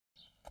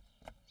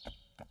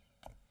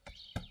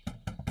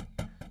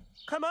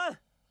开门！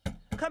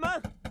开门！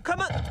开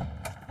门！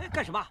哎，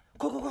干什么？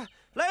快，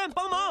来人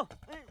帮忙！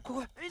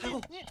快，太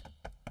后！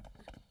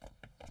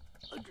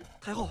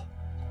太后，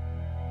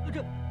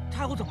这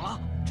太后怎么了？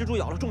蜘蛛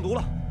咬了，中毒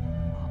了。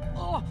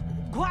哦，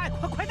快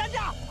担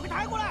架，快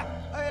抬过来！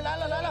哎，来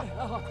了！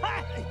快！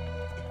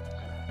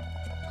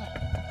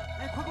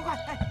哎，快！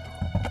哎，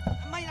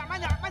慢一点！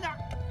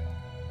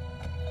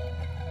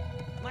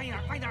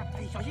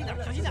哎，小心点！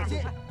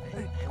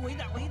哎，稳一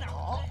点！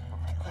好。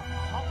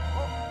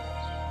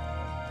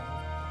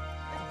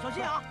小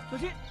心啊，小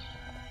心！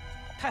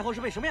太后是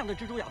被什么样的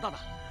蜘蛛咬到的？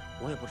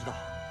我也不知道。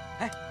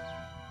哎，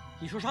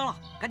你受伤了，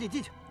赶紧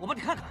进去，我帮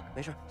你看看。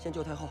没事，先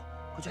救太后。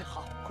快去！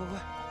好，快！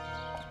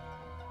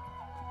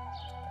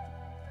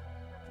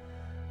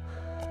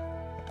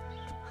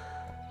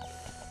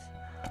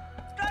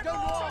站住！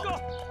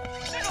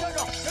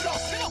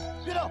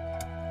别动！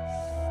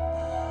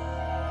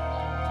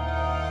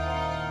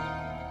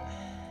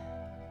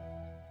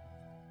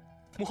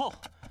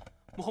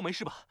母后没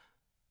事吧？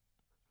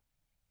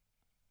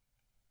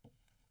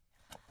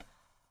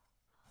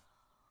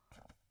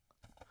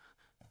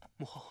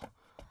母后，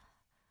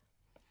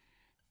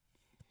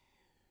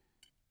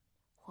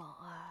皇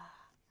儿，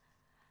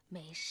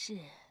没事，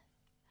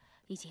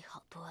已经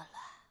好多了。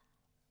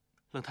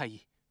冷太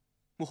医，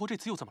母后这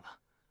次又怎么了？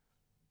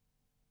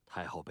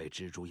太后被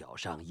蜘蛛咬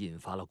伤，引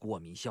发了过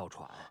敏哮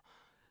喘。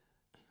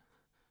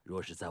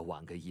若是再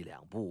晚个1、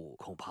2步，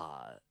恐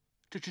怕……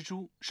这蜘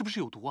蛛是不是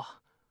有毒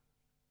啊？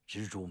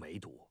蜘蛛没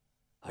毒，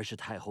而是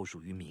太后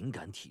属于敏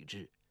感体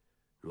质，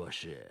若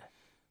是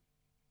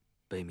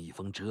被蜜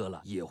蜂蛰了，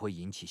也会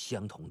引起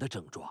相同的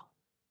症状。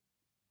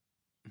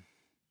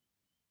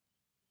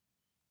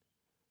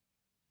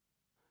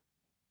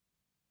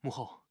母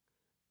后，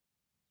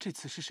这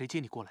次是谁接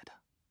你过来的？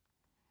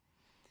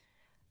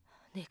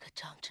那个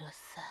张哲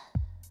三。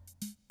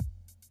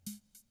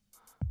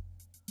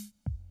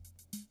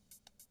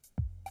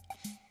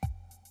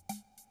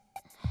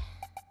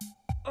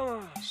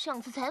上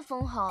次才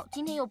缝好，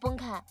今天又崩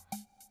开，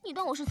你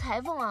当我是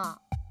裁缝啊？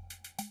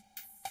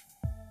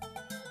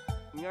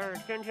你要是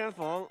天天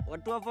缝，我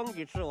多缝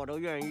几次我都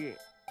愿意。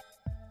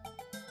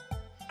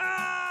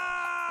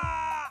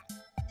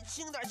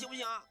轻点行不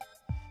行？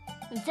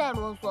你再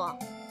啰嗦，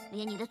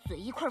连你的嘴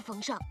一块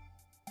缝上。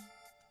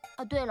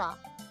啊，对了，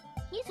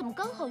你怎么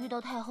刚好遇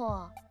到太后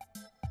啊？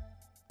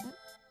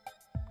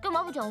干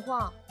嘛不讲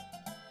话？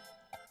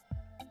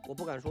我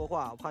不敢说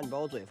话，我怕你把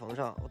我嘴缝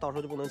上，我到时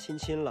候就不能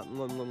亲了。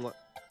么。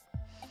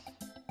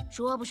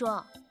说不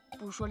说？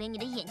不说，连你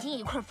的眼睛也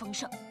一块缝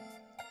上。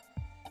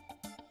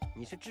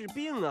你是治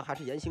病啊，还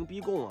是严刑逼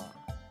供啊？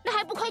那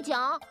还不快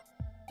讲！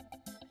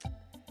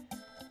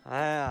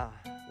哎呀，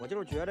我就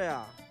是觉得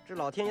呀，这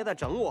老天爷在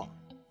整我。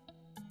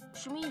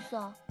什么意思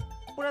啊？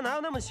不然哪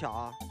有那么巧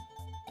啊？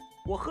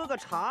我喝个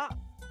茶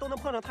都能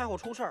碰上太后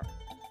出事儿。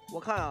我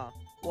看啊，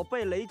我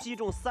被雷击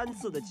中3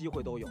次的机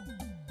会都有。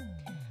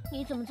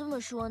你怎么这么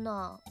说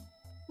呢？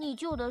你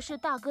救的是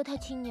大哥他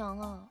亲娘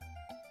啊。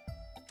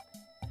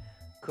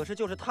可是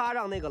就是他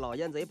让那个老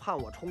烟贼判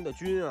我充的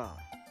军啊。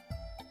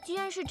既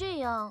然是这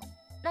样，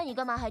那你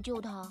干嘛还救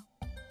他？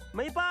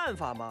没办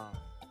法嘛，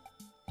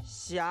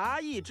侠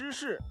义之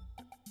士，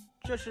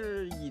这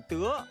是以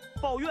德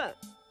报怨。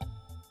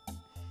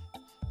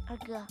二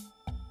哥，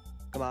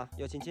干嘛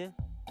要亲亲？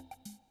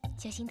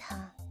小心疼。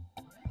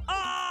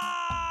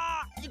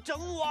啊！你整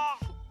我！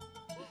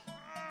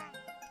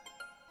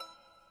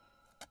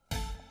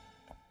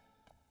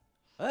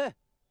哎，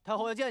太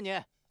后要见你。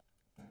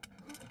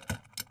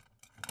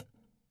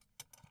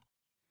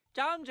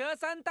张哲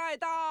三带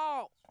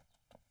到。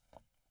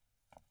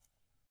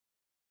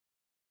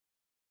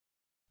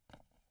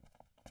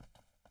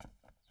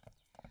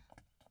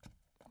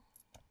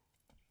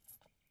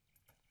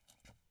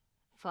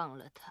放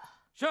了他。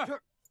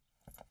是。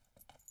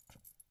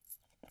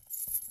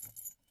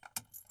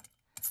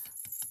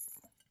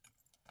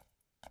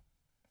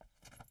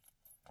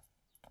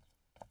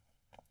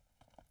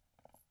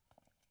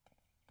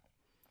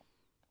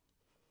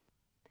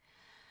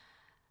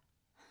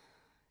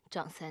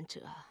张三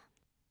哲。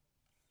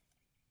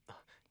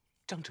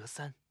张哲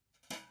三。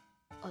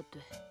哦，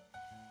对，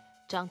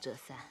张哲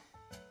三。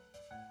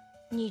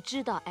你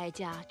知道哀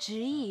家执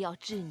意要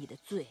治你的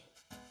罪，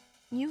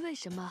你为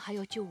什么还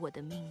要救我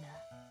的命呢？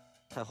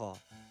太后，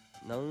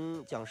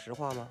能讲实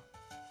话吗？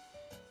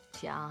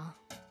讲。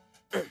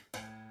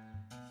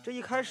这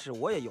一开始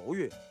我也犹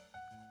豫，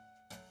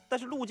但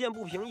是路见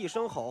不平一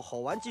声吼，吼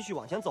完继续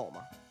往前走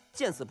嘛，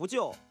见死不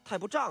救太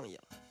不仗义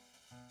了。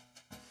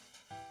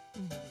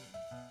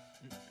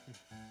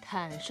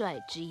坦率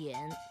之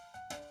言，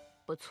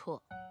不错。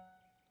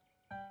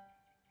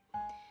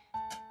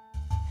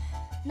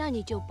那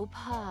你就不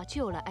怕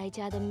救了哀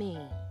家的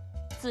命，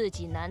自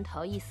己难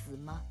逃一死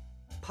吗？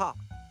怕。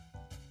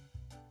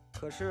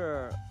可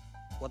是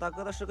我大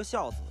哥他是个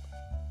孝子，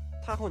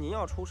太后您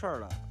要出事儿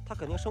了，他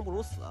肯定生不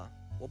如死啊！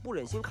我不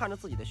忍心看着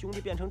自己的兄弟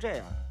变成这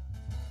样。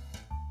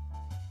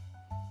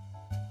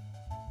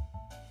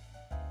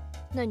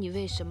那你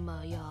为什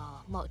么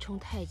要冒充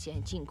太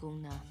监进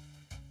宫呢？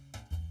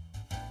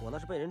我那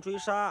是被人追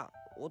杀，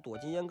我躲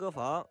进阉割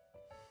房，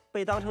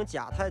被当成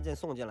假太监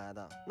送进来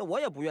的。那我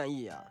也不愿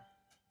意呀。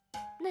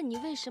那你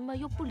为什么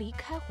又不离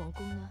开皇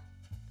宫呢？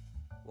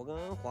我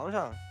跟皇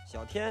上、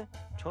小天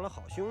成了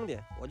好兄弟，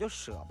我就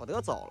舍不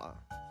得走了。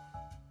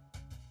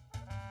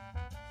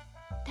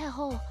太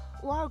后，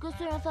我二哥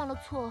虽然犯了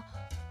错，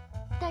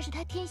但是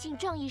他天性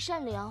仗义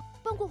善良，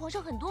帮过皇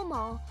上很多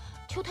忙，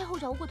求太后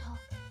饶过他。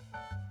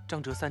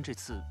张哲三这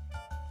次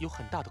有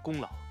很大的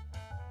功劳，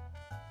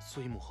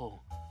所以母后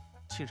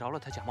请饶了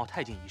他假冒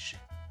太监一事。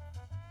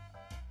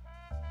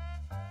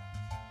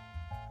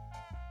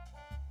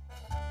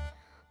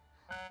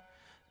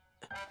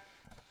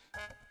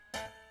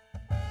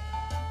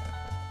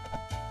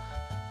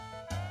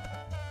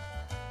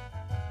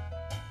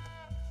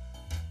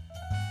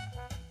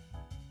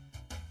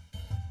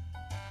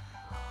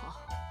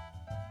好，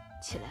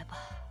起来吧。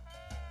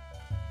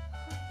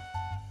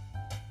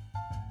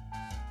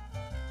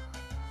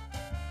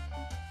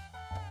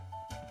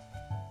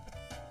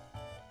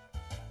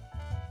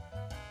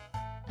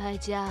哀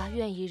家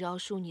愿意饶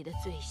恕你的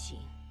罪行。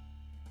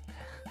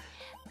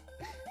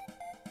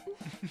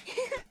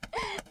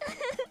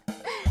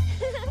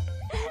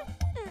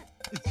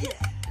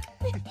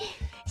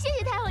谢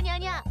谢太后娘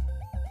娘。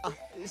啊，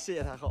谢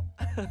谢太后。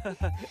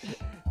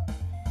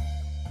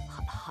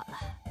好了好了，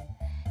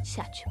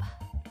下去吧。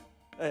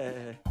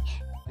哎，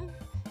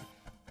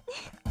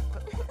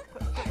快走！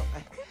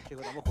哎，这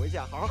回咱们回去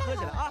啊，好好喝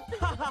起来啊！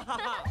哈哈哈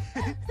哈！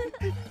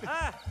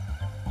哎，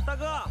大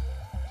哥，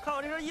看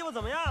我这身衣服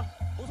怎么样？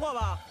不错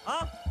吧？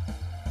啊，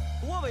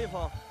多威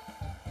风！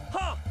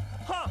哈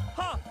哈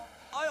哈！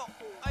哎呦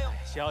哎呦！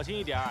小心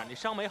一点，你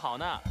伤没好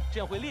呢，这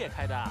样会裂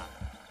开的。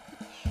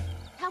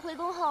他回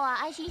宫后啊，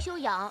安心休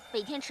养，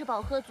每天吃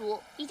饱喝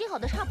足，已经好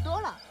的差不多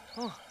了。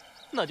哦，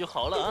那就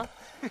好了啊。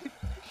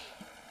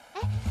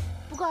哎，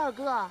不过二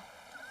哥，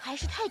还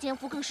是太监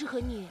服更适合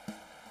你。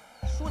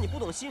说你不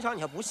懂欣赏，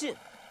你还不信？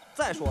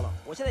再说了，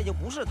我现在已经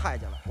不是太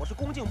监了，我是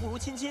恭敬不如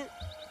亲亲。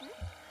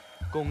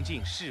恭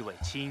敬侍卫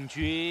亲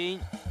军。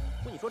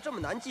不，你说这么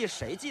难记，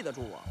谁记得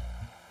住啊？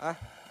哎，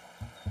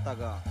大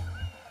哥，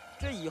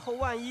这以后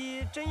万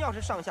一真要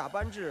是上下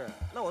班制，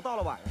那我到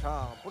了晚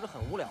上不是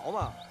很无聊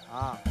吗？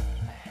啊？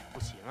哎，不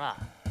行啊，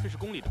这是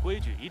宫里的规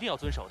矩，一定要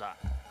遵守的。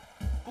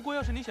不过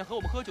要是你想和我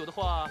们喝酒的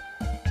话，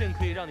朕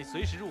可以让你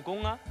随时入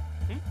宫啊。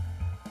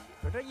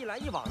可这一来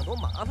一往的多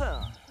麻烦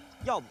啊！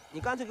要不你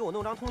干脆给我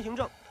弄张通行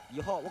证，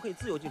以后我可以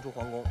自由进出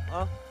皇宫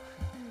啊。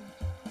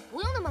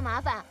不用那么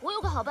麻烦，我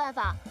有个好办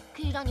法，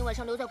可以让你晚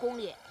上留在宫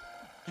里。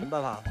什么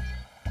办法？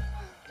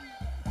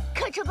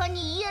咔嚓把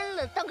你阉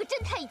了，当个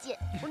真太监。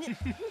不是你，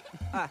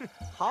哎，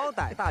好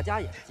歹大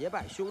家也是结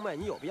拜兄妹，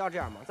你有必要这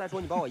样吗？再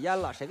说你把我阉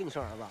了，谁给你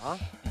生儿子啊？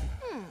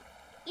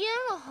阉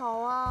了好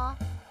啊，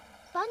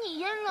把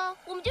你阉了，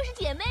我们就是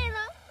姐妹了。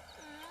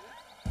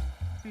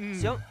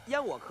行，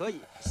阉我可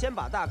以，先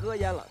把大哥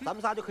阉了，咱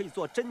们仨就可以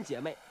做真姐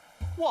妹。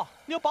哇，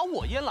你要把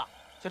我阉了？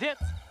小天，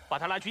把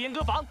他拉去阉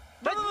割房。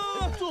来，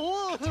走！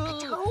走，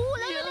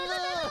来，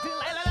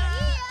来，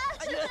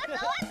走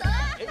啊走啊！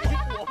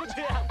我不去，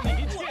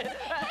你去。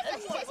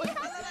小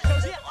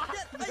心！走啊，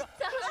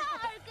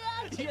二哥，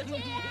去！再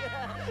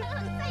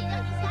让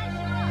你瞎说。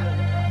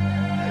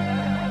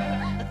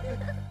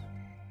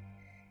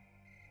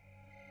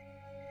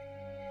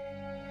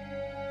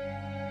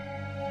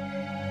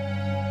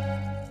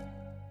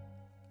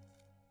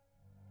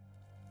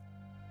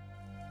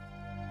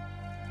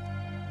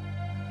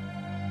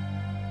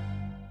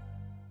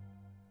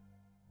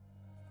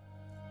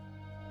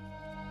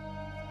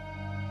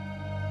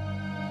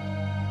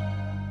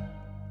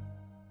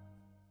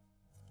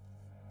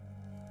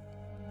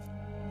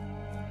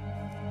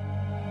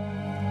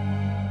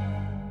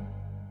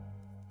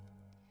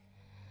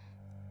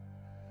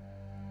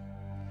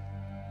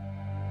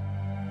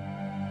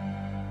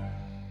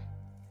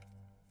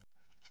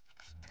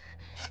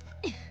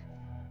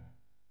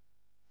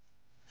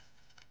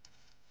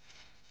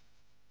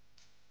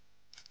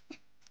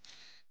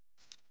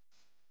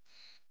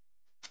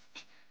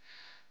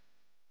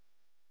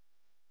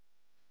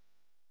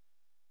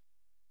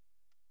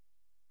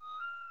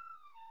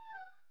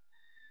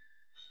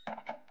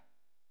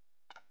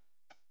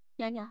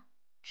娘娘，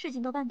事情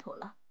都办妥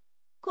了，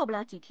过不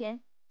了几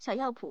天，小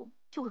药铺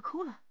就会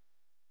哭了。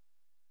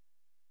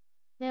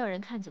没有人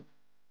看见我，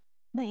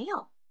没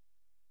有。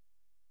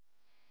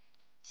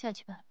下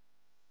去吧。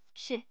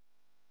是。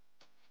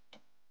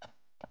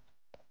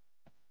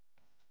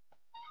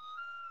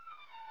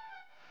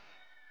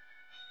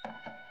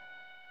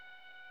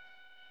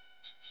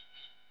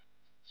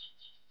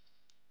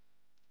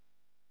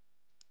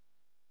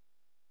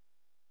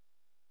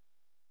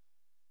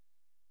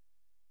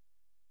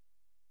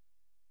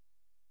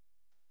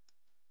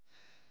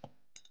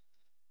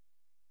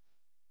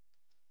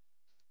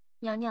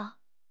娘娘，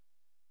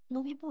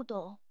奴婢不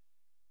懂，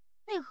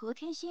那个何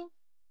天心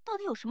到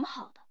底有什么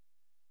好的，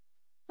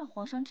让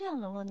皇上这样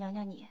冷落娘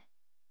娘你？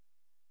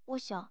我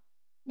想，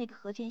那个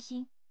何天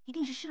心一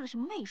定是施了什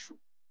么媚术。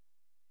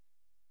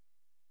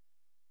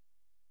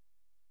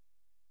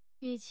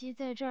与其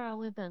在这儿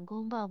为本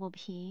宫抱不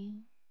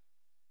平，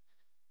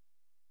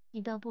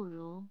你倒不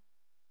如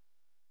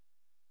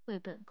为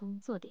本宫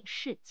做点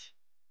事情。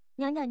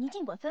娘娘，您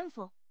尽管吩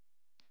咐。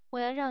我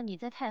要让你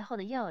在太后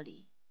的药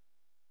里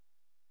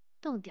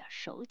动点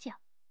手脚。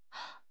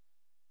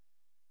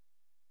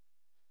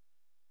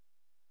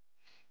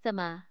怎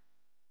么，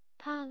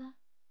怕了？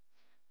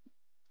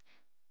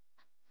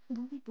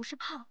奴婢不是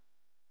怕，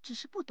只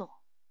是不懂。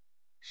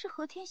是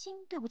何天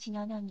心对不起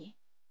娘娘你，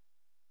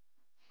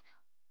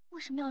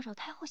为什么要惹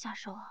太后下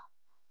手啊？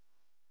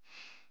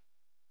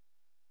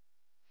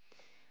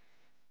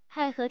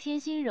害何天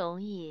心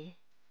容易，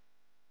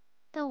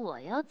但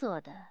我要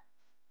做的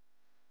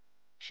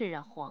是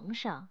让皇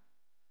上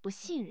不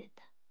信任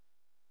他。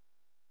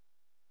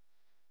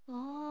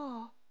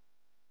哦，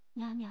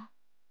娘娘，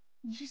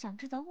你是想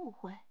制造误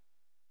会，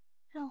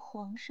让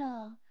皇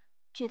上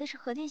觉得是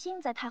何天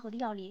心在太后的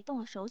药里动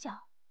了手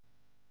脚？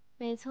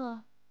没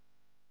错，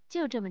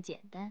就这么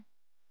简单。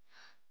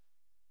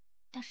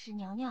但是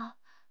娘娘，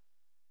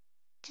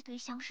这对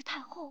相是太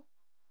后，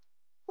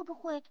会不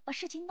会把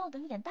事情闹得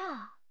有点大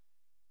啊？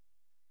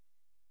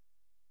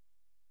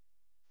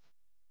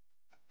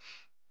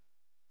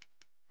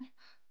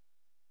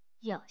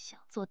要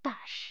想做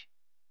大事，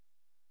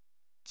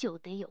就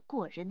得有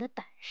过人的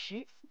胆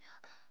识。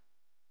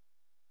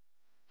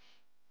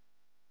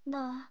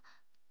那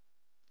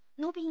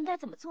奴婢应该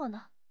怎么做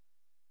呢？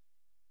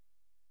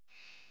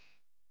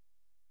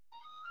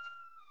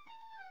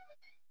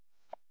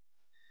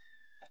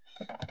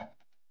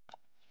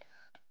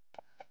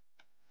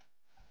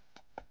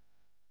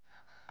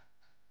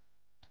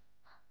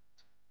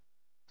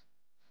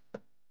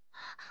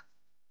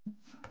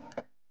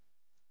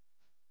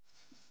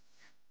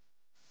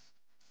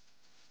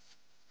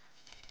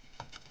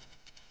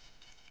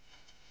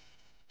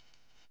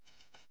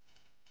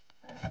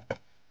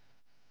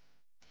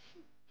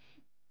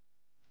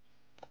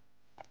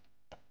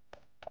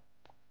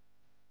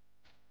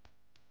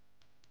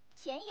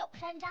前有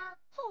山楂，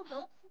后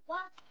有苦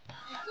瓜，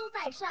紫苏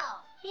在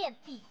上，遍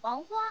地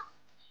黄花。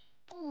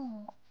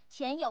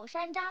前有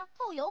山楂，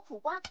后有苦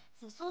瓜，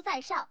紫苏在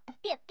上，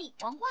遍地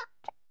黄花。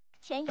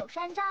前有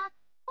山楂，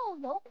后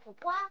有苦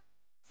瓜，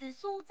紫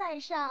苏在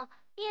上，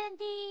遍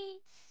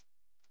地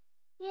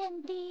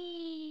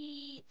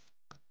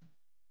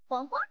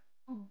黄花。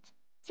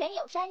前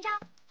有山楂，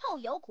后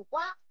有苦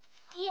瓜，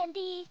遍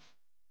地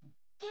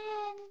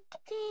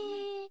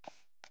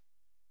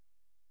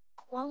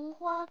黄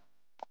花。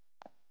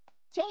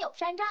前有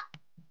山楂，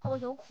后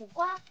有苦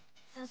瓜，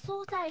紫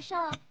苏在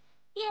上，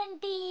遍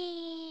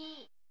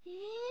地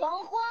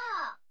黄花。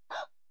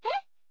哎，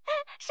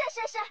是，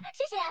谢谢。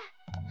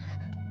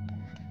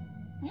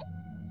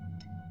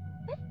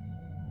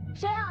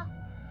谁啊？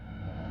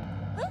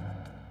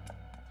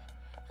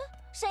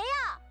谁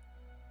呀？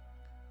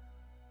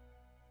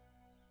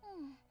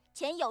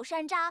前有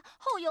山楂，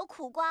后有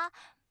苦瓜，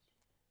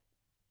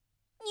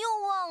你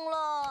又忘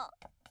了。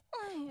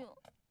哎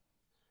呦，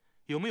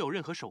有没有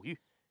任何手谕？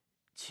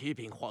启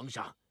禀皇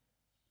上，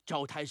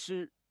赵太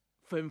师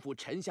吩咐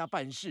臣下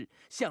办事，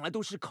向来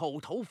都是口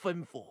头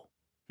吩咐。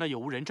那有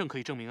无人证可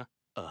以证明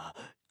啊？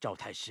赵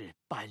太师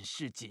办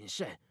事谨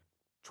慎，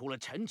除了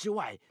臣之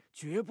外，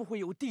绝不会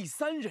有第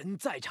三人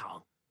在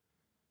场。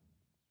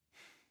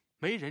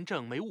没人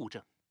证，没物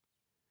证。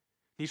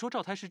你说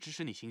赵太师指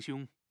使你行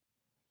凶，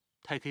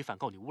他也可以反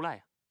告你诬赖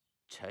啊。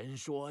臣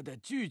说的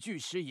句句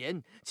实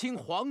言，请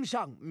皇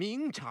上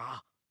明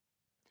察。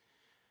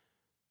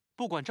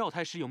不管赵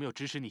太师有没有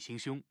指使你行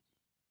凶，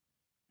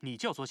你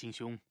教唆行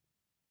凶，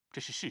这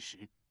是事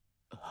实。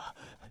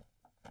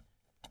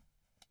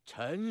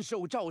臣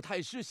受赵太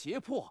师胁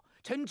迫，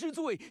臣知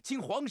罪，请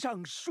皇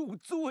上恕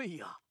罪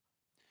啊！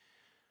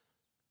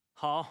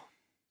好，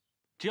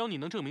只要你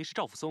能证明是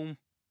赵福松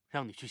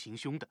让你去行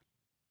凶的，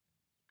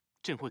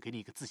朕会给你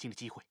一个自新的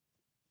机会。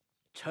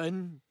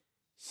臣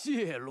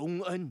谢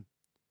隆恩。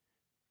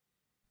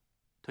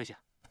退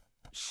下。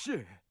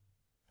是。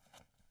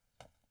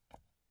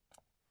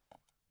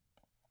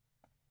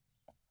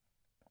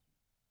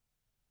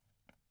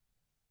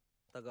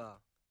大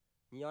哥，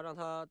你要让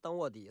他当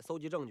卧底搜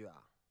集证据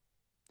啊？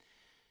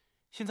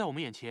现在我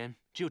们眼前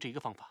只有这一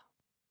个方法。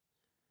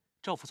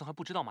赵福松还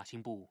不知道马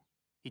刑部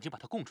已经把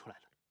他供出来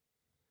了，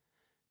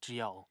只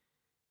要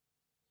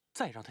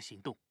再让他行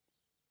动，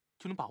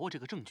就能把握这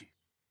个证据，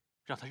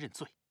让他认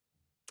罪。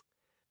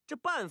这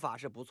办法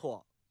是不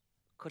错，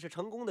可是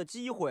成功的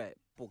机会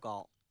不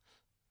高。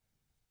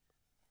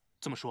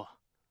这么说啊？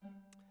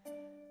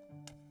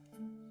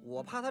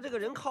我怕他这个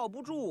人靠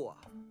不住啊。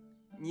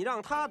你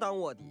让他当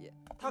卧底，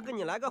他跟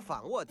你来个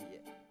反卧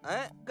底，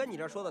哎，跟你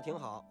这说的挺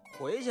好，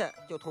回去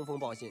就通风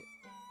报信。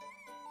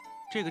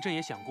这个朕也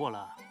想过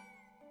了，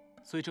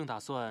所以正打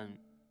算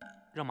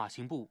让马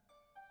刑部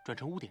转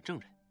成污点证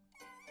人。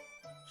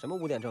什么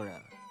污点证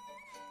人？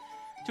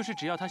就是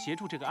只要他协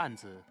助这个案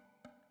子，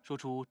说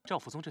出赵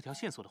福松这条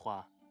线索的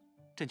话，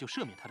朕就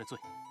赦免他的罪。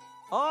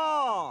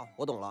哦，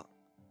我懂了，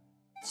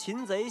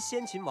擒贼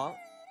先擒王，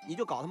你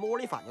就搞他们窝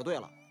里反就对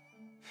了。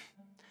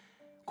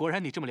果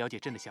然你这么了解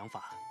朕的想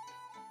法，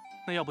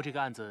那要不这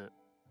个案子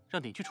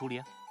让你去处理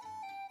啊？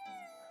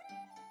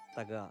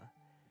大哥，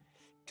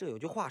这有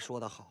句话说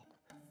得好，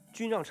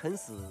君让臣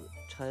死，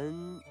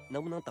臣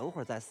能不能等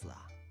会儿再死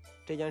啊？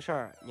这件事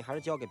儿你还是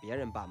交给别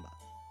人办吧。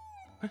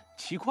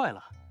奇怪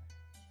了，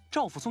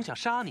赵辅松想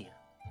杀你，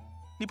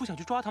你不想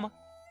去抓他吗？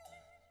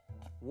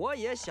我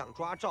也想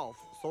抓赵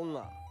辅松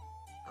啊，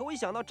可我一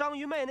想到张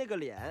玉妹那个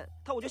脸，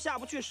我就下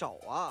不去手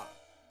啊。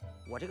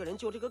我这个人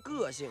就这个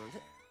个性。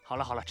好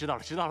了好了，知道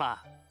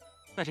了。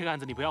那这个案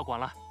子你不要管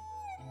了，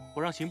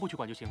我让刑部去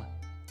管就行了。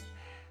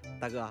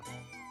大哥，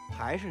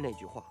还是那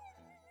句话，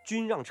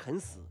君让臣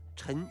死，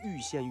臣欲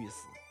仙欲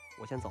死。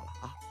我先走了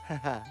啊。哈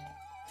哈。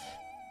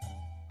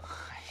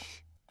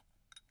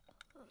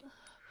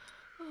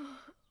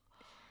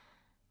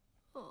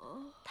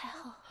太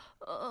后，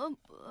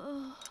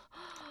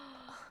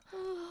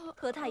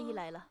何太医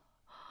来了。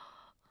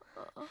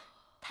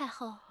太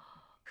后，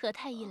何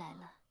太医来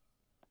了。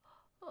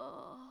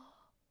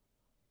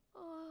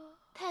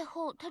太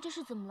后，她这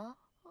是怎么了？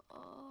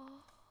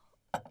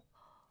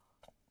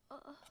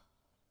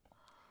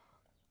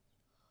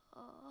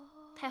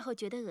太后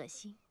觉得恶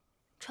心，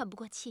喘不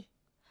过气。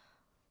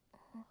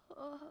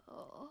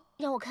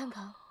让我看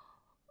看。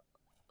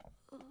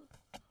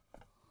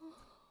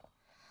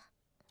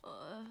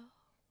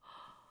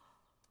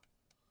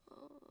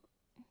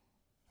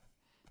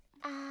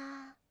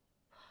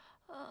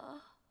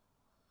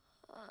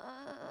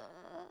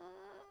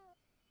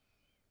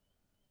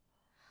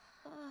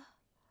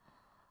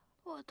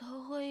我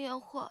头昏眼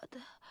花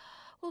的，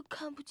我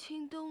看不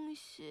清东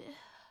西。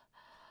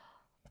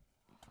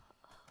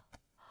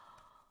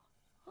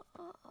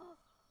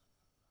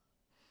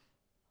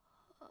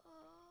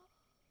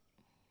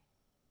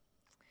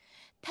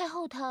太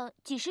后她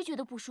几时觉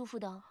得不舒服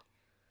的？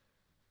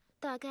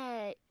大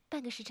概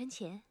半个时辰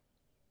前。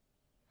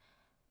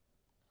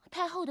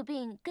太后的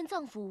病跟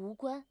脏腑无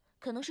关，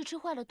可能是吃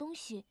坏了东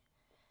西。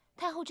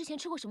太后之前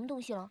吃过什么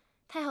东西了？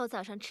太后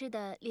早上吃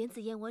的莲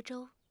子燕窝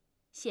粥、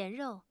咸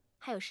肉，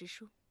还有时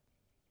蔬。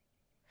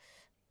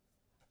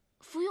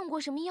服用过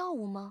什么药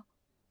物吗？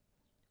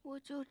我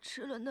就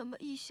吃了那么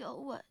一小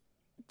碗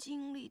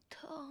精力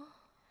汤。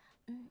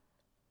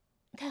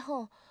太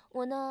后，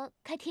我呢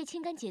开贴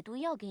清肝解毒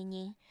药给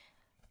您，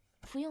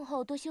服用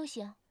后多休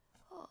息啊。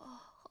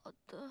好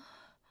的。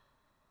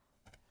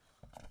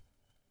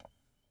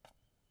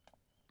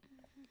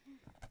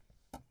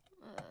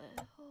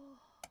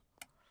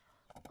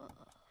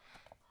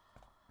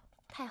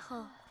太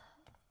后，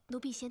奴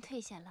婢先退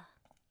下了。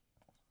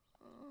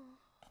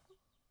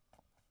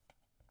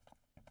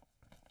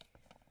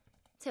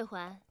翠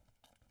环，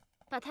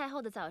把太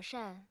后的早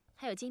膳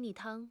还有精力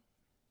汤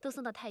都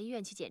送到太医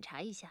院去检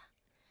查一下，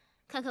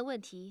看看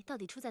问题到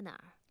底出在哪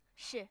儿。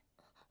是。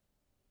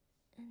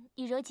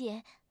雨柔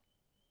姐，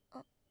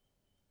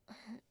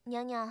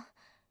娘娘，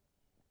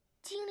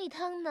精力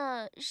汤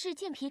呢是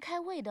健脾开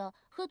胃的，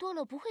喝多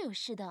了不会有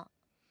事的。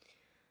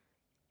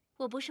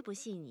我不是不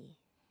信你，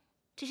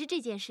只是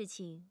这件事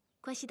情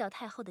关系到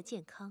太后的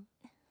健康，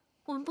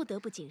我们不得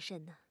不谨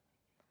慎呢。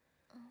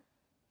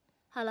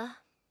好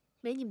了，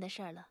没你们的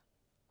事儿了，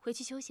回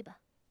去休息吧。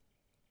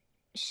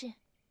是。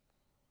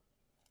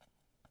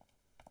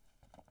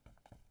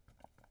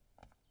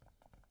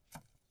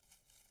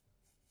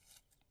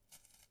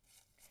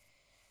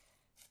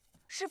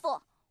师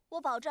傅，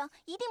我保证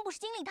一定不是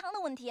精力汤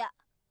的问题。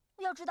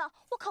要知道，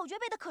我口诀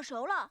背得可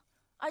熟了，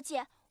而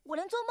且我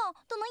连做梦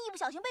都能一不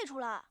小心背出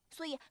来，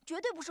所以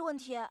绝对不是问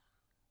题。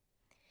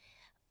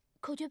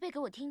口诀背给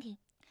我听听。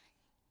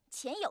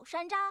前有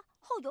山楂，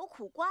后有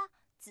苦瓜，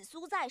紫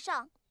苏在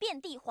上，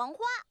遍地黄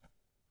花。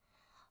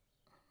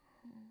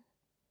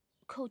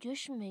口诀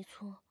是没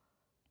错，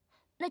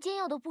那煎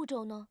药的步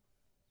骤呢？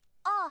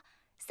哦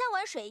，3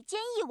碗水煎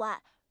1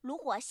碗，炉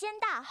火先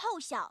大后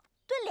小，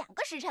炖2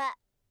个时辰。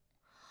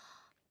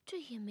这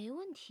也没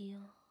问题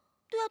啊。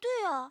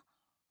对啊，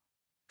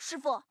师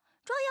傅，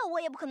抓药我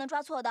也不可能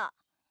抓错的，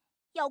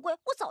药柜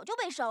我早就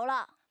背熟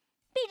了，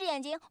闭着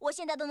眼睛我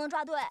现在都能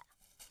抓对。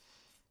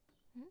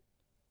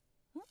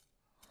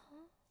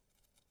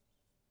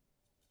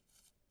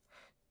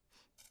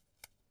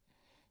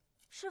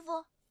师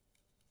傅，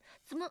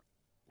怎么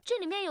这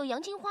里面有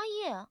洋金花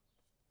叶啊？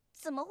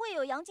怎么会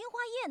有洋金花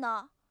叶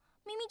呢？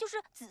明明就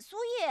是紫苏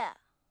叶。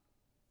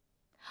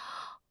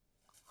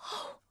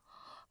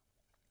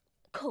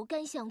口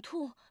干想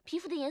吐，皮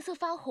肤的颜色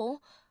发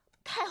红，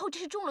太后这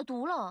是中了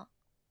毒了。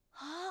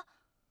啊？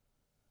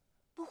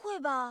不会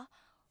吧？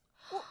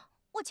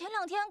我前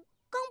2天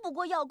刚补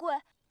过药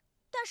柜，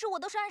但是我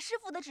都是按师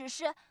傅的指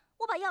示，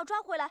我把药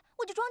抓回来，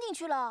我就装进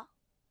去了。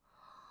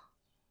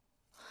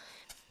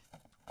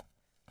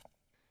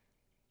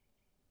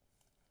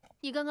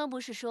你刚刚不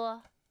是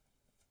说，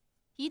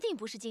一定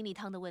不是精力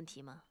汤的问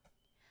题吗？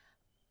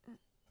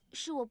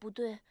是我不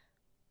对，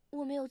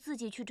我没有自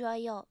己去抓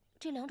药，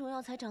这2种药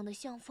材长得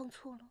像，放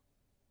错了。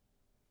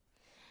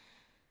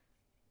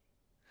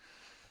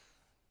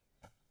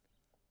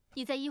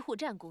你在医护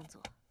站工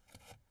作，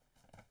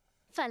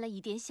犯了一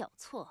点小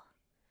错，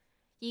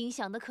影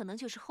响的可能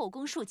就是后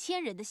宫数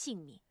千人的性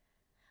命。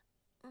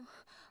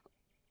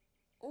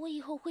我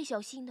以后会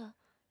小心的。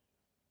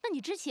那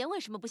你之前为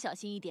什么不小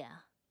心一点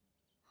啊？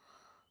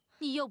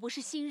你又不是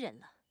新人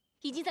了，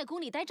已经在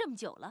宫里待这么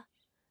久了，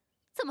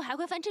怎么还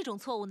会犯这种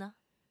错误呢？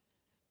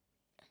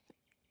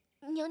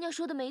娘娘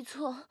说的没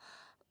错，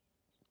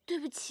对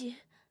不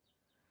起。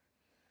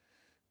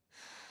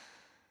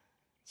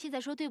现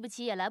在说对不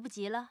起也来不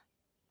及了。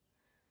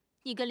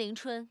你跟林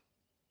春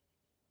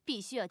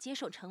必须要接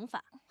受惩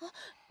罚。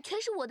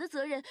全是我的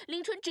责任，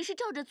林春只是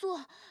照着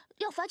做，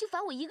要罚就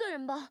罚我一个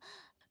人吧。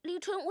林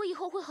春，我以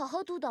后会好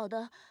好督导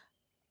的。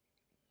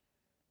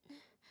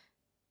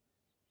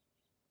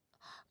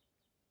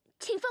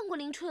请放过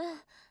林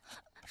春。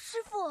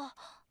师父，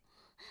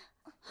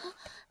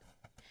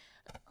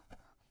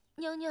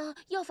娘娘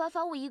要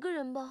罚我一个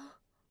人吧。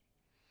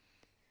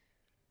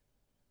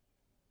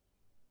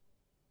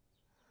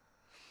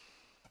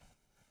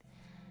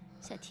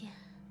小天，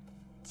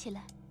起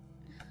来。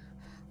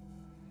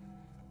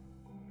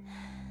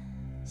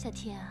小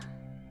天啊，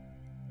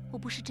我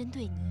不是针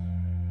对你，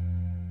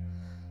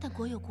但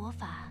国有国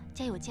法，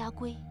家有家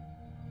规。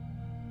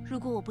如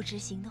果我不执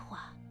行的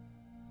话，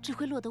只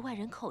会落得外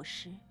人口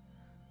实，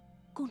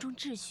宫中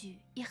秩序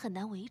也很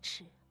难维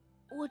持。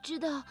我知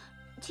道，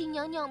请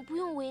娘娘不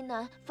用为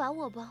难，罚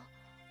我吧。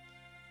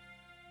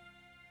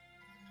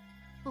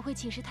我会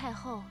请示太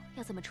后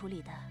要怎么处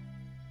理的。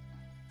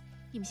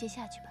你们先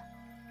下去吧。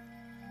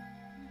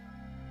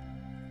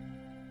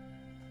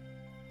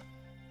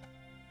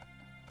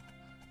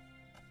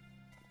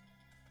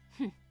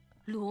哼，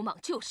鲁莽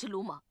就是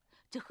鲁莽。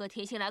这何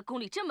天星来宫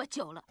里这么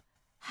久了，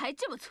还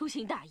这么粗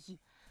心大意。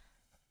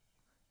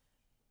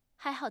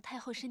还好太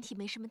后身体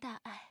没什么大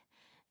碍，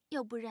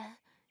要不然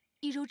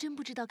一柔真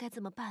不知道该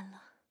怎么办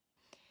了。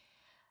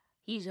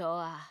一柔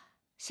啊，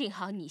幸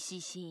好你细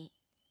心，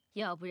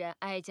要不然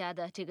哀家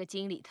的这个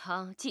金鲤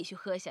汤继续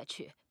喝下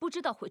去，不知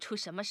道会出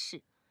什么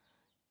事。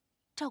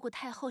照顾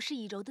太后是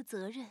以柔的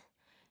责任，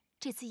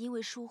这次因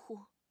为疏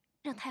忽，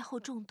让太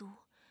后中毒，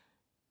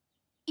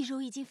以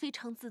柔已经非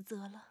常自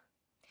责了。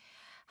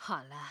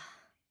好了，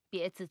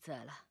别自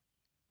责了，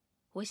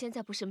我现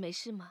在不是没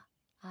事吗？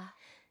啊？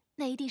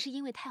那一定是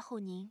因为太后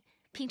您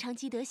平常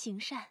积德行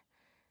善，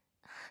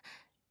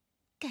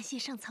感谢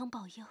上苍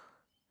保佑。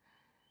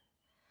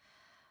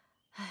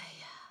哎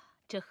呀，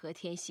这何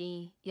天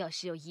星要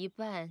是有一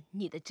半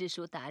你的知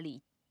书达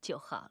理就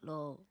好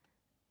喽。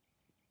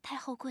太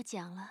后过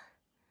奖了。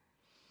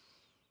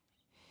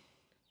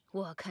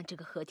我看这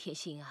个何天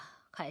星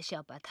啊，还是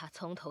要把他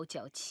从头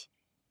教起，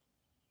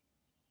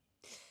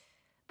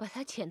把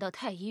他遣到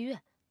太医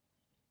院，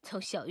从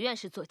小院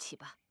士做起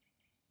吧。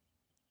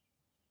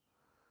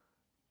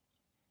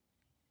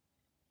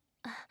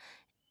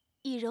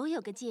以柔有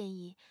个建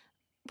议，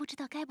不知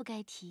道该不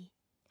该提。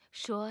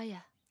说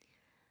呀。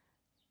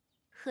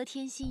何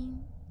天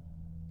星，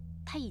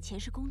她以前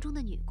是宫中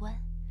的女官，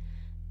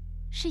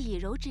是以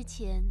柔之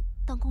前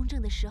当宫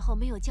正的时候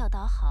没有教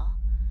导好。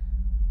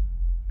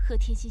何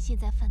天星现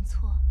在犯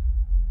错，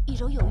以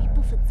柔有一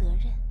部分责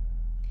任。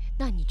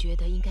那你觉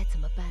得应该怎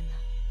么办呢？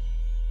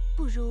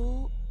不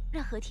如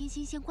让何天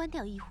星先关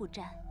掉医护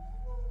站，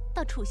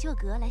到储秀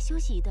阁来休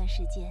息一段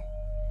时间，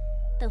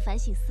等反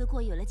省思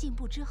过有了进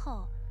步之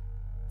后，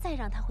再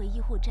让他回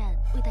医护站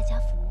为大家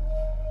服务。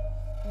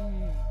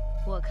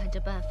我看这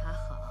办法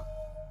好。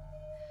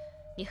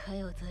你很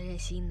有责任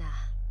心呐，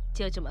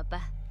就这么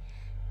办。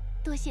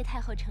多谢太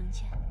后成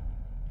全。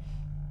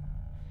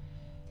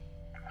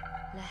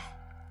来，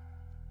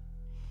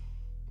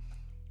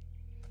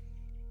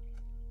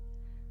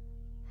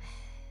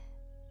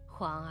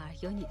皇儿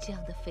有你这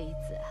样的妃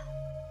子啊，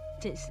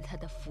真是他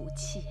的福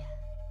气啊。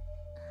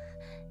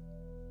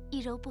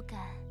以柔不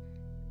敢，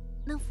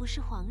能服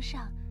侍皇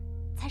上，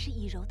才是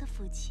以柔的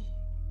福气。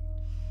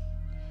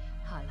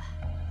好了，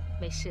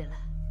没事了，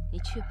你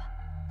去吧。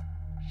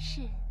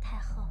是太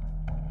后。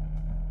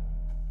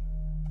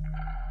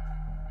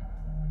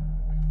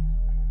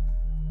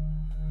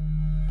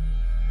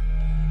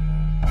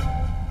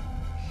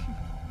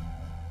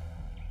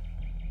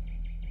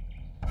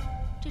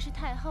这是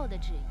太后的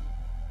旨意，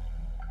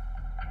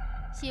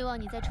希望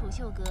你在储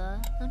秀阁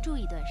能住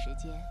一段时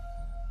间，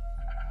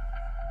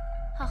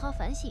好好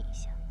反省一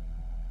下。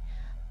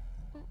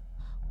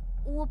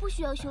我不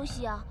需要休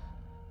息啊，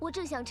我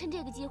正想趁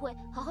这个机会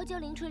好好教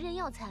林春认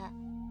药材。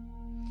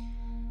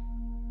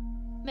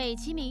美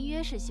其名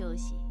曰是休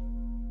息，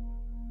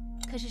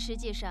可是实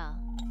际上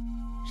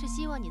是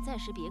希望你暂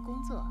时别工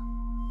作，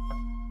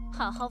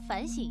好好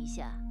反省一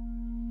下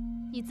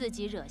你自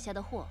己惹下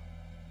的祸。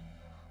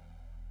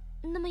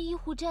那么医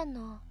护站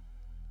呢？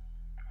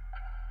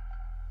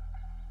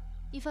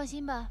你放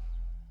心吧，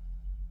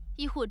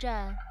医护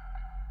站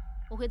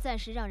我会暂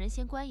时让人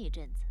先关一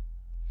阵子。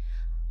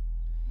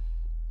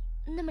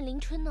那么林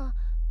春呢？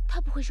他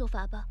不会受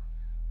罚吧？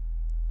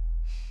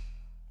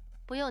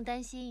不用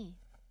担心，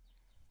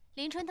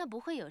林春他不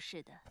会有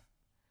事的。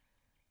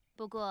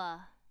不过，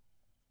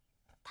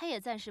他也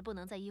暂时不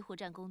能在医护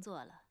站工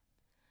作了。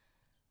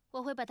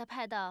我会把他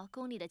派到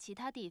宫里的其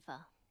他地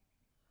方。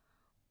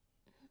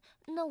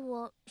那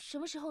我什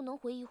么时候能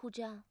回医护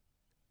站？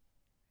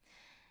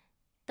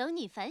等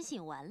你反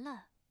省完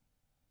了，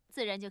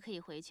自然就可以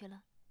回去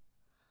了。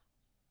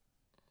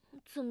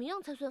怎么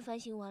样才算反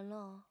省完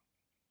了？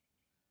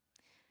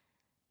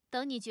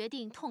等你决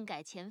定痛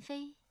改前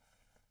非，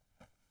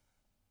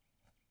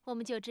我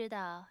们就知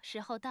道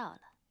时候到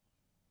了。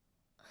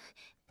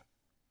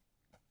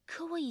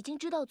可我已经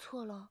知道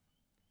错了。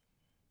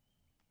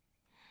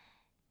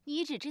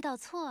你只知道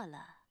错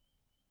了，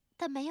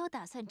但没有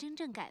打算真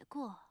正改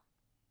过。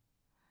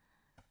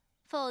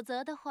否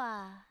则的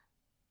话，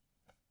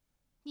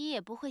你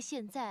也不会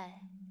现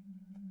在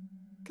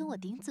跟我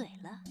顶嘴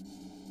了。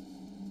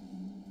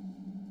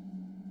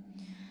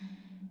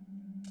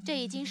这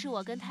已经是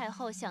我跟太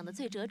后想的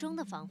最折中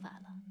的方法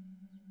了。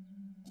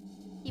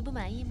你不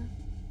满意吗？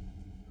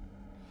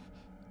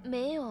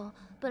没有，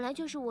本来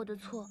就是我的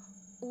错，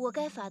我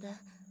该罚的。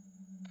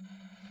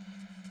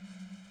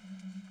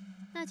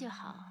那就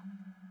好。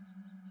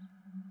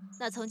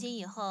那从今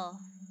以后，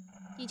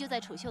你就在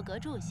储秀阁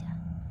住下，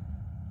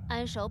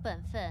安守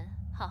本分，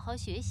好好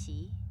学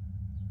习，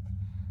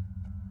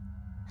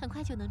很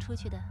快就能出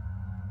去的。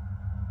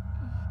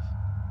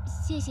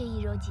谢谢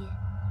易柔姐。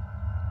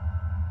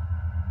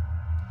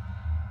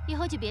以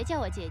后就别叫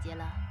我姐姐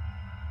了。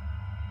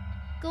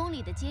宫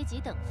里的阶级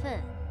等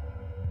分，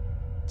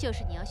就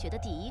是你要学的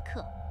第一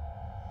课。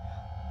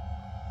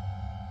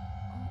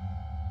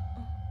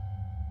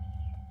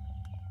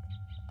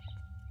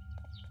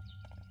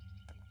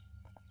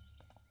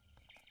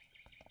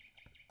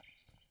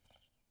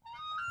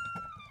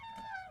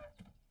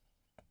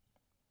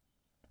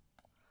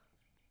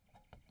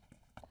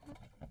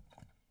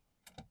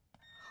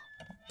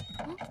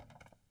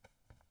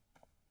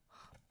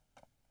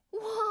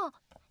哇，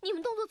你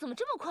们动作怎么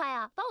这么快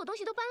啊？把我东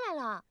西都搬来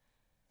了。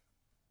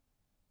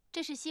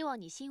这是希望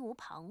你心无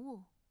旁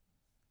骛，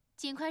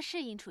尽快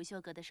适应储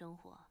秀阁的生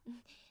活。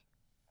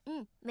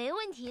没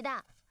问题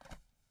的。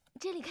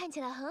这里看起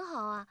来很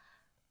好啊。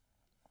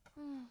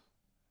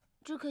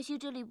只可惜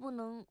这里不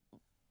能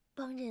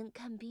帮人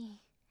看病。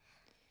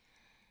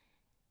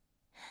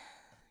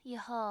以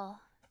后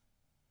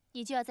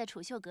你就要在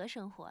储秀阁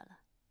生活了，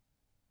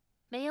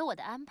没有我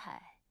的安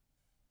排，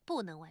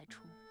不能外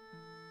出。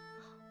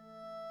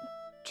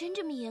真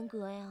这么严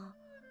格呀？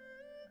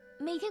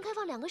每天开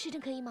放2个时辰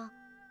可以吗？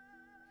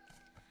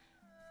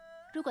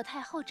如果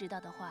太后知道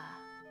的话，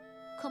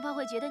恐怕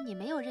会觉得你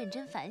没有认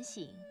真反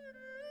省，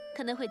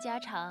可能会加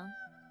长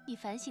你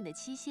反省的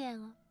期限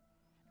哦。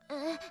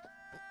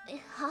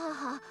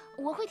好，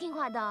我会听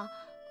话的。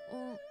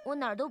我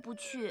哪儿都不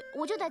去，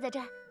我就待在这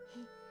儿。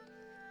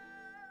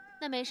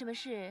那没什么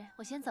事，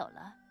我先走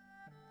了。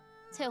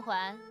翠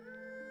环，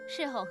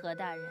侍候何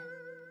大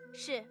人。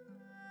是。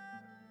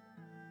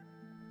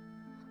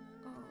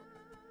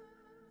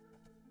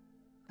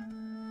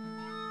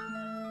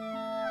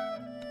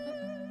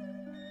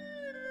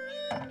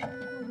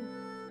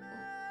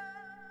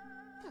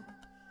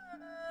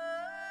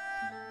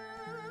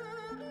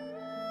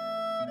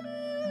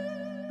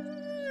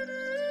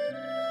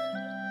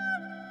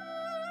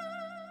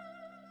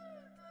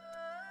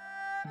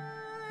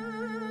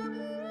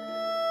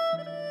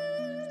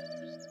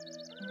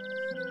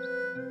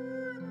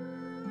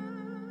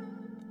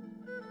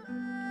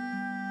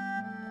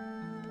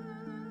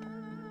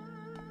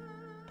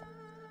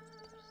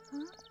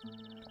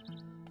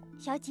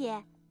小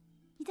姐，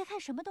你在看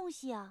什么东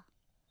西啊？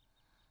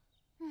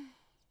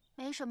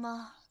没什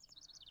么，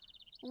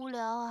无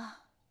聊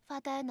啊，发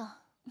呆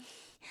呢。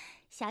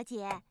小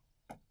姐，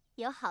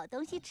有好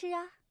东西吃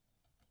啊！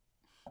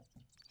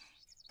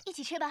一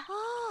起吃吧。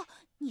哦，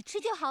你吃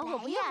就好，我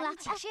不用了。一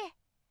起吃。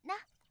那，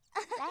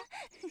来。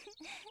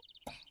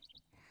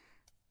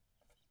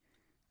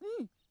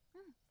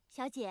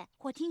小姐，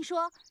我听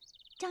说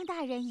张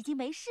大人已经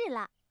没事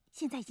了，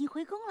现在已经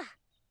回宫了。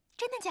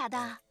真的假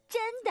的？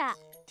真的。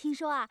听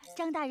说啊，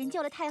张大人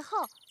救了太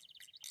后。哦，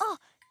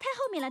太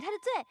后免了他的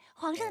罪，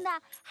皇上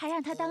呢还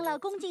让他当了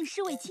恭敬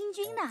侍卫亲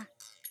军呢。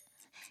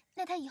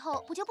那他以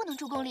后不就不能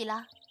住宫里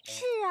了？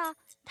是啊，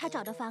他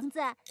找的房子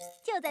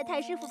就在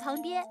太师府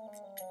旁边。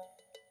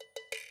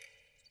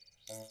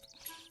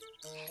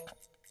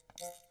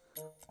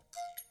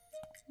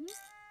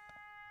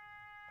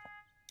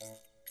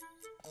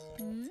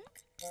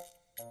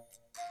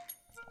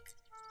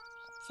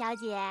小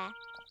姐，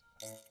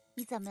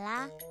你怎么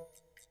啦？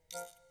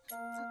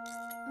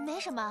没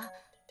什么，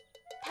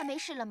他没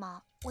事了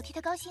吗？我替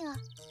他高兴啊。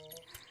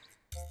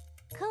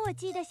可我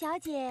记得小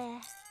姐，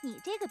你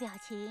这个表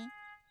情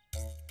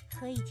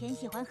和以前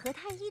喜欢何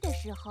太医的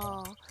时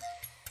候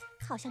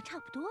好像差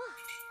不多啊。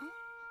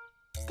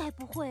该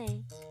不会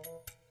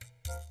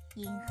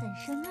因恨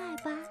生爱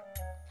吧？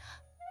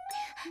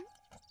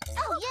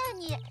讨厌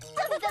你！就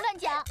你在乱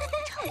讲，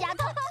臭丫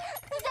头！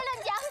你在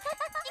乱讲！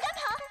你敢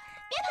跑？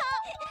别跑！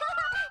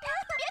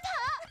别跑！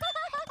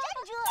站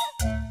住！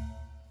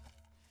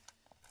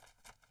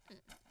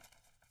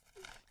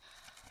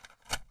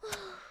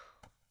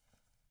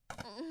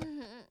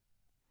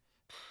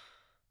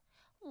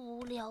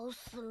无聊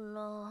死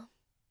了！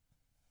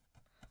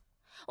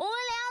无聊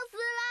死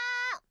了！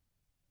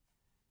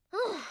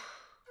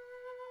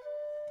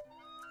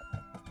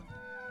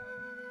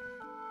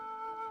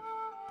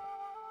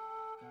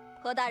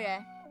何大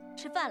人，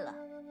吃饭了。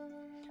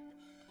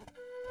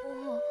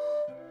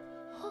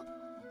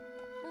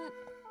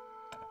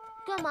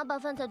干嘛把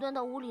饭菜端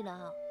到屋里来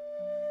啊？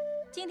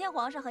今天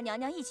皇上和娘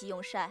娘一起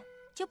用膳，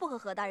就不和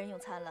何大人用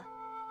餐了。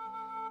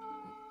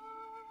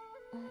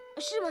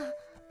是吗？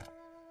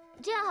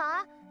这样好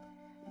啊，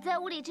在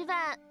屋里吃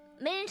饭，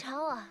没人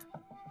吵我。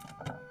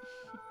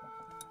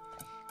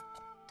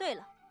对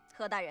了，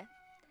何大人，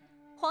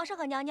皇上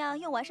和娘娘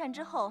用完膳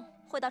之后，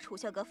会到储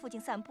秀阁附近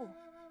散步。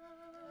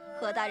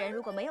何大人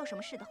如果没有什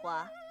么事的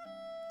话，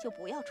就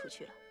不要出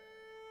去了，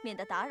免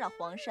得打扰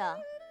皇上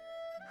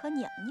和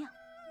娘娘。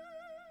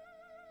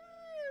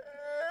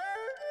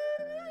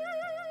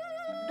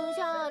等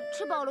下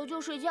吃饱了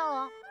就睡觉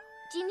了，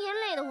今天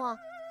累得慌，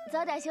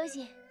早点休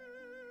息。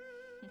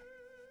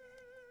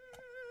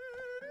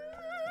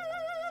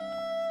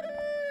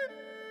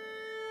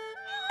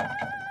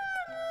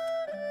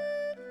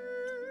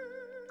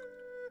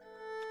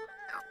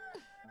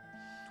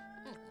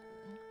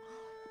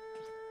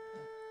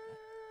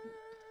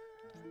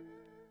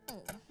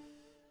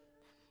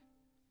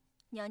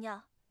娘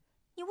娘，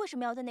你为什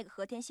么要对那个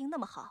何天星那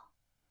么好？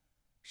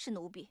是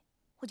奴婢，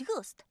我就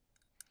饿死他。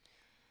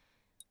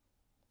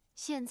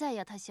现在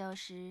要他消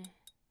失，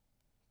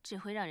只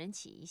会让人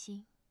起疑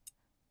心。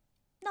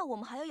那我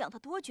们还要养他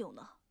多久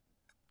呢？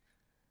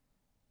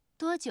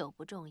多久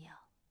不重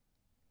要，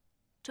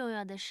重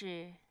要的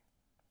是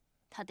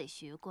他得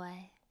学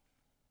乖，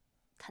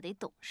他得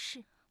懂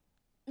事。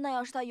那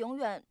要是他永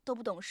远都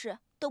不懂事，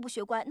都不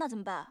学乖，那怎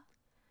么办？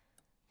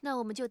那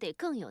我们就得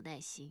更有耐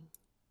心。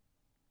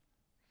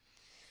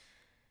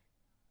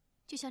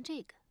就像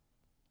这个，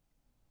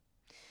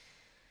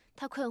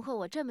他困惑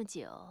我这么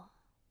久，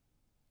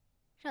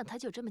让他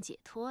就这么解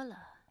脱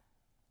了，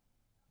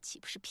岂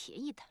不是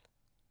便宜他了？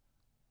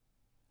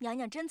娘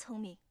娘真聪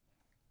明，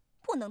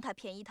不能太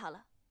便宜他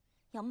了，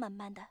要慢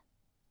慢的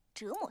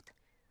折磨他。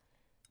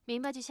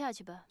明白就下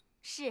去吧。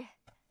是。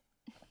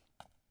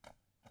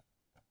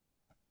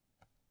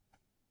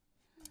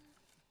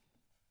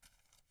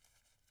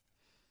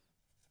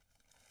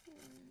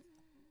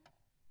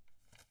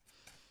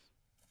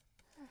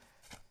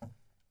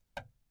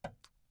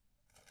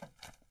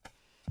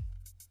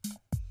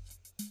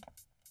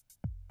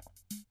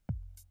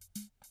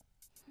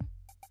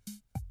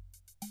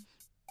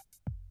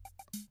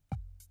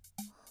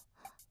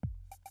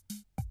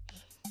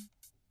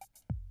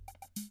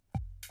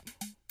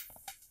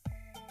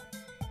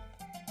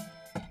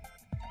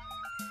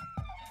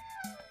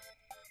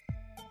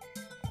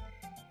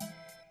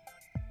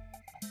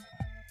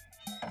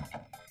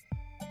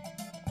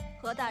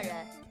何大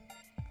人，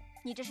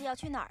你这是要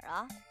去哪儿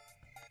啊？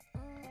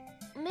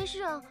没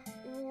事啊，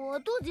我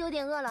肚子有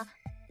点饿了，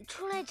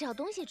出来找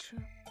东西吃。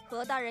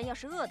何大人要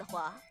是饿的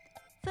话，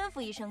吩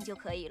咐一声就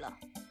可以了。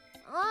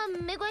啊，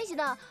没关系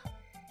的，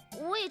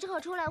我也正好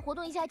出来活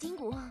动一下筋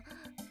骨。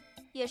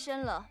夜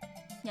深了，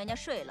娘娘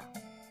睡了，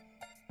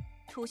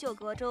储秀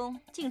阁中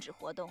禁止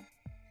活动。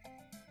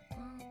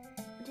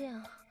这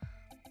样，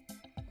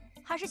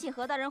还是请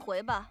何大人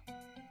回吧，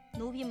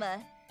奴婢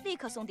们立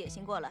刻送点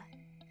心过来。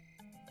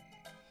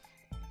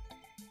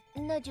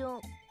那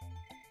就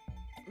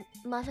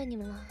麻烦你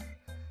们了。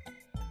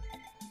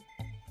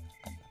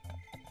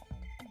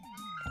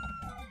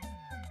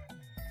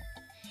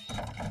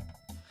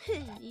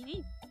嘿，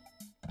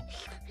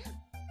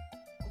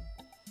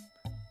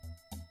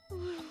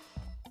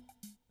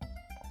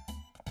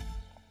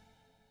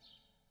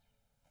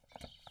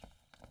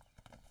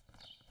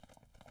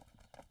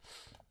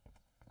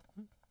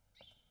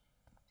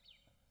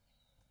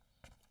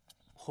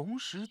红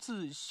十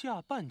字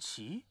下半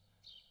旗。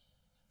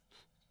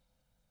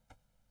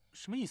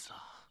什么意思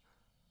啊？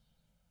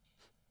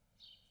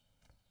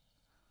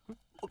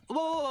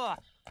不，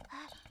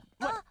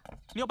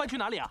你要搬去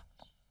哪里啊？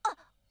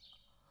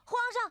皇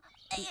上，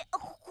哎呀，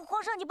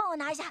皇上，你帮我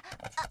拿一下。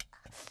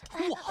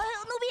奴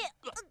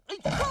婢，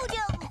叩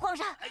见皇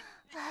上。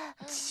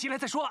起来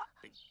再说。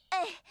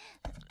哎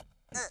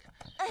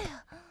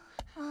呀，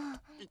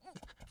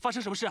发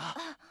生什么事啊？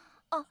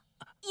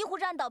医护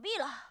站倒闭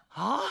了。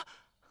啊？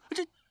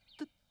这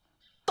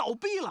倒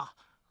闭了？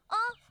啊！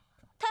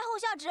太后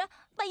下旨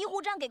把医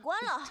护站给关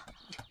了。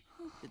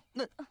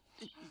那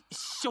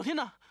小天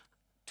呢？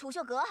储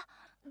秀阁，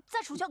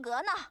在储秀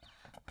阁呢。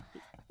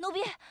奴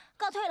婢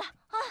告退了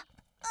啊！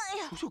哎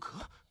呀，储秀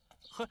阁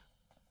还……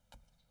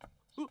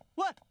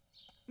喂，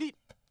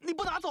你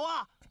不拿走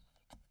啊？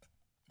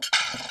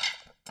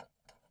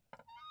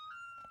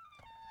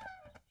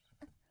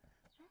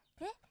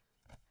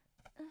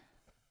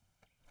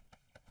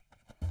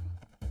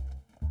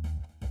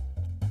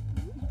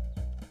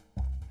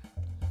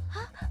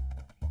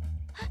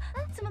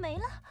怎么没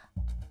了？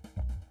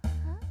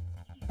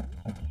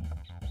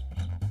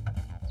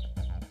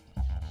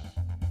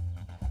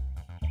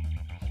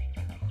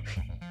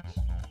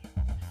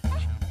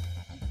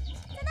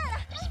在那呢！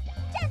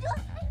站住！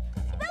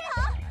你不要跑！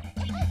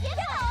别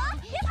跑啊！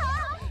别跑啊！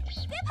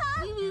别跑！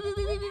别！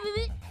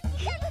你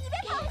站住！你别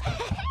跑！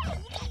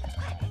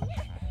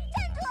站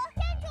住！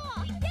站住！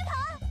别跑！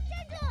站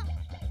住！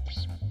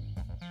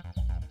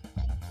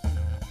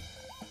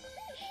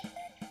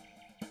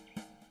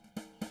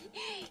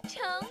成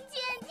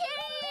见。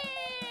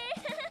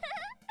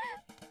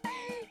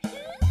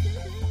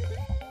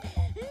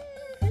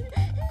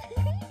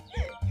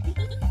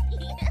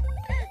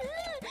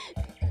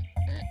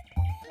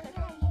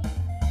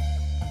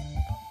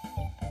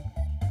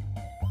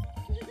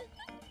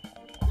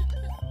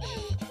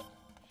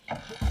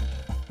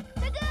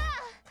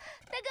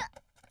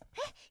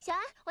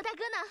我大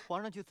哥呢？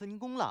皇上去慈宁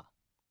宫了。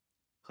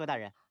何大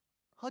人，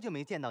好久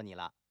没见到你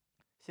了。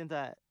现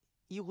在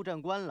医护站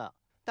关了，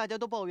大家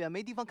都抱怨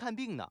没地方看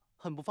病呢，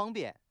很不方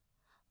便。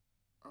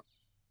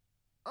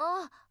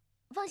哦，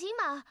放心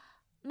吧，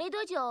没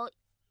多久，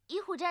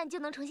医护站就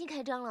能重新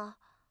开张了。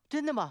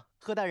真的吗，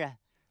何大人？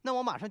那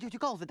我马上就去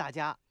告诉大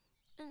家。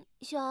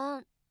小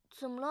安，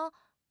怎么了？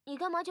你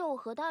干嘛叫我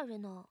何大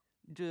人呢？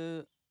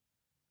这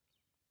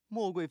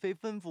莫贵妃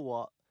吩咐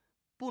我，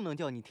不能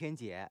叫你天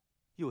姐，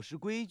有失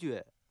规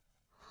矩。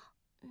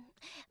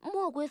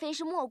莫贵妃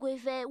是莫贵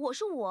妃，我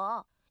是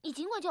我，你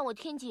尽管叫我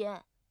天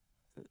姐。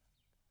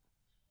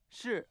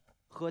是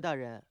何大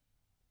人。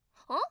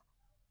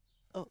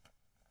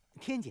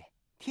天姐，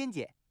天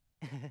姐，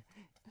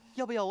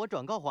要不要我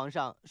转告皇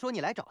上，说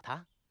你来找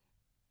他？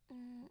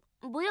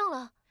不用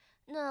了，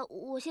那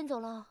我先走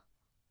了。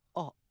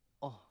哦。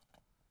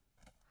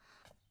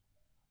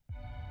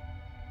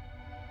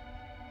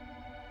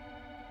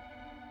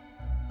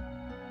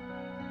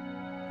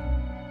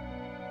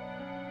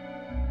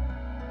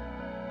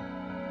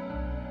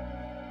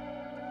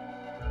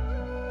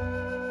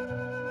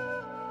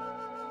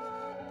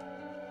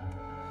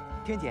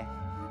天姐，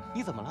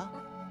你怎么了？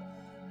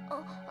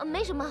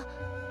没什么，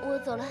我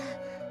走了。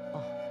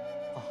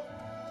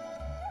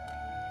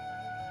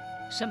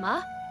什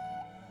么？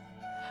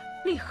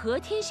立何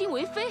天心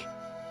为妃？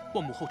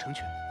望母后成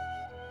全。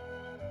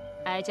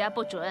哀家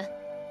不准。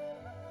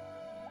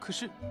可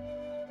是，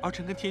儿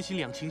臣跟天心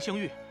两情相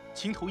悦，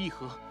情投意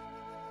合，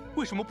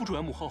为什么不准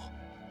啊母后？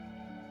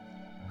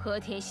何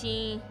天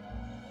心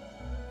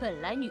本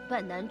来女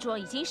扮男装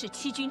已经是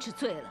欺君之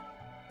罪了，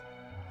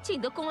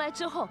进得宫来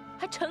之后，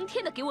还成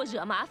天的给我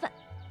惹麻烦，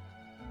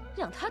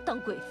让她当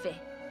贵妃，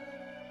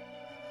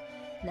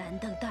难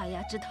登大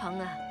雅之堂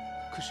啊！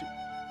可是，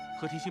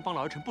何天心帮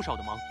了儿臣不少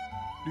的忙，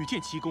屡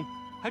建奇功，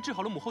还治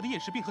好了母后的厌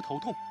食病和头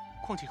痛。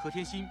况且何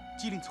天心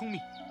机灵聪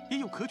明，也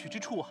有可取之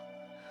处啊。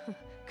哼，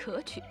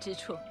可取之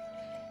处，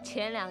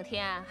前2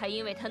天啊，还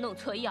因为他弄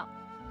错药，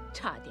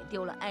差点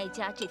丢了哀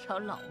家这条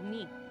老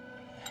命。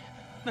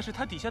那是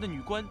他底下的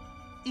女官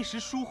一时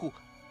疏忽，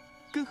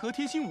跟何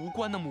天心无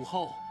关呢，母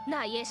后。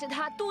那也是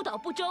他督导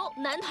不周，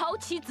难逃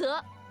其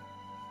责。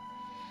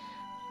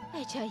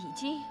哀家已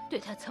经对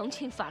他从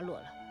轻发落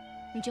了，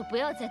你就不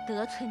要再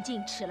得寸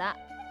进尺了。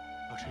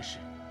儿臣是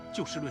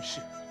就事论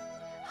事。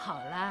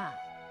好啦，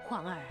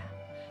皇儿啊，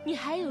你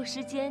还有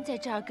时间在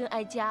这儿跟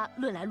哀家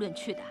论来论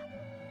去的？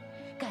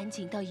赶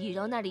紧到以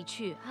柔那里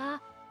去啊，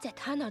在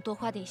他那儿多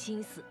花点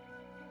心思。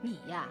你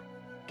呀，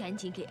赶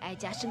紧给哀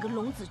家生个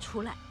龙子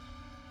出来，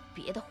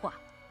别的话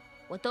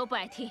我都不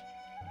爱听。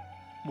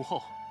母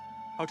后，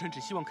儿臣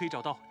只希望可以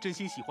找到真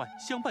心喜欢、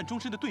相伴终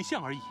身的对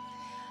象而已。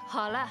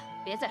好了，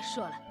别再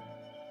说了。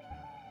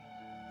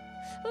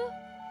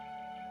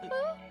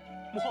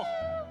母后，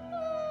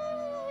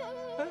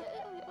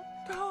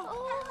太后，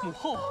母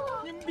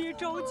后，您别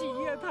着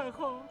急呀，太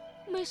后。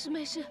没事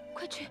没事，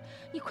快去，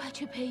你快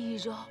去陪以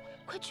柔，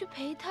快去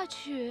陪她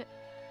去，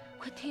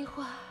快听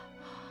话。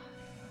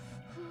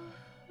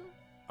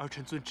儿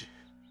臣遵旨。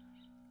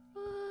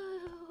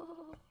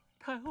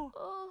太后，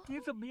你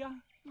怎么样？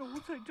奴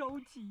才着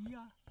急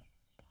呀。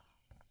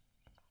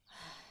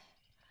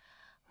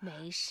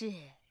没事，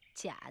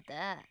假的。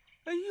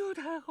哎呦，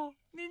太后，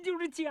您就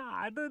是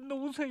假的，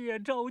奴才也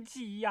着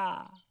急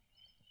呀。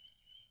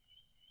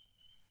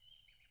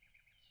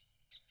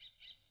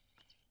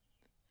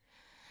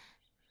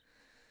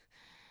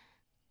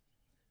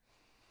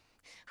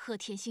贺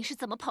天心是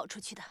怎么跑出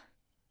去的？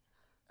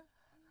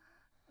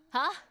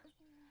啊！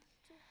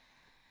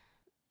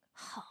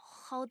好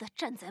好的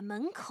站在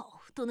门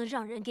口，都能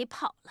让人给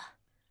跑了，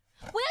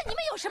我要你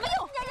们有什么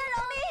用？娘娘饶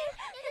命！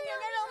娘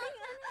娘饶命！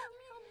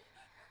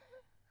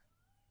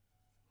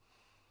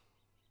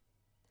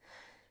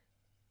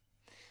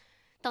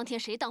当天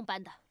谁当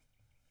班的？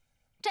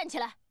站起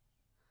来！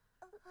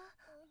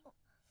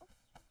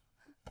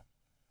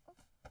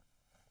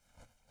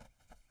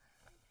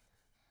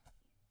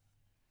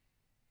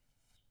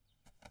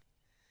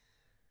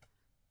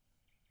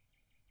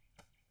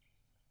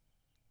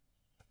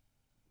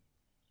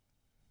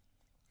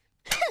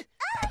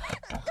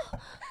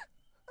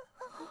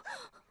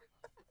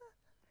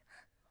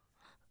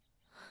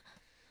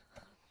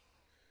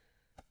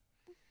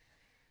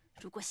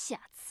如果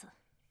下次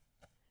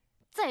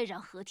再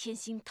让何天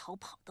心逃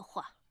跑的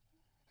话，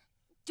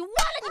就挖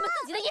了你们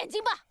自己的眼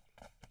睛吧！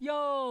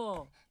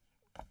哟，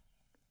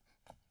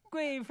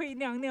贵妃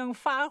娘娘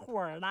发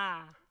火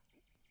啦！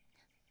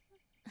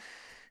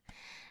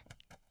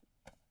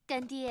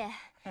干爹，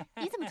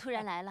你怎么突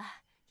然来了？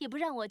也不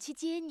让我去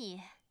接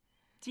你。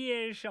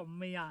接什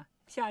么呀，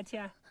夏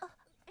倩？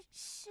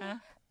是。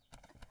啊？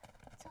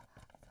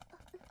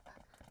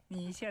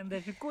你现在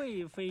是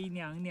贵妃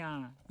娘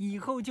娘，以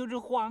后就是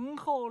皇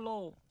后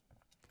喽。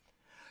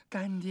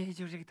干爹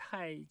就是个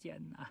太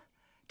监呐，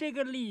这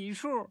个礼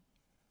数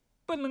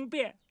不能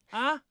变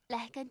啊！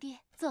来，干爹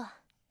坐。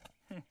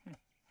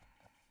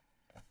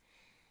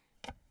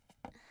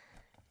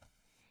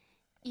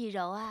以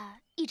柔啊，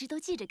一直都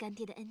记着干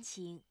爹的恩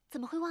情，怎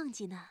么会忘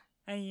记呢？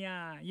哎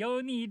呀，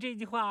有你这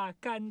句话，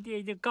干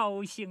爹就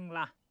高兴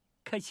了。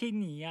可惜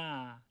你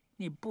呀，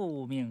你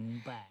不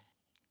明白。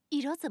以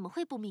柔怎么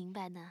会不明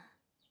白呢？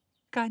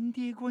干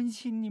爹关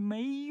心你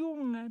没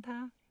用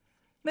啊，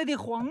那得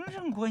皇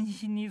上关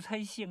心你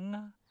才行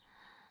啊，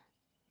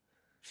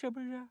是不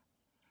是？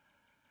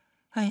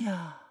哎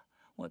呀，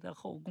我在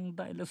后宫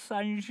待了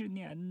30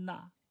年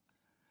呐，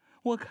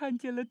我看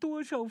见了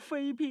多少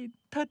妃嫔，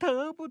她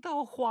得不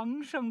到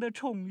皇上的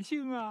宠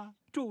幸啊，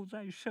住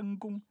在深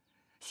宫，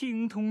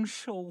形同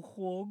守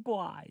活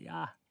寡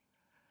呀。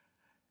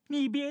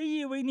你别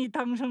以为你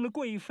当上了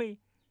贵妃，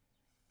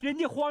人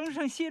家皇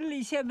上心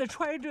里现在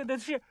揣着的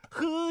是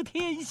和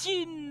天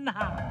心呐。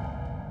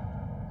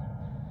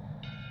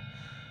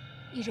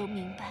以柔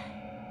明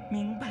白，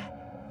明白？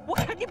我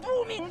看你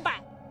不明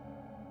白。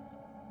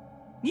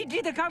你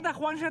记得刚才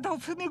皇上到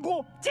慈宁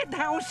宫见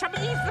太后什么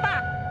意思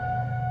吧？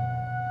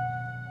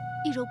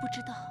以柔不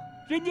知道。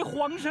人家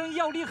皇上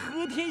要立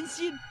和天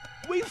心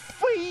为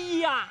妃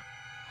呀。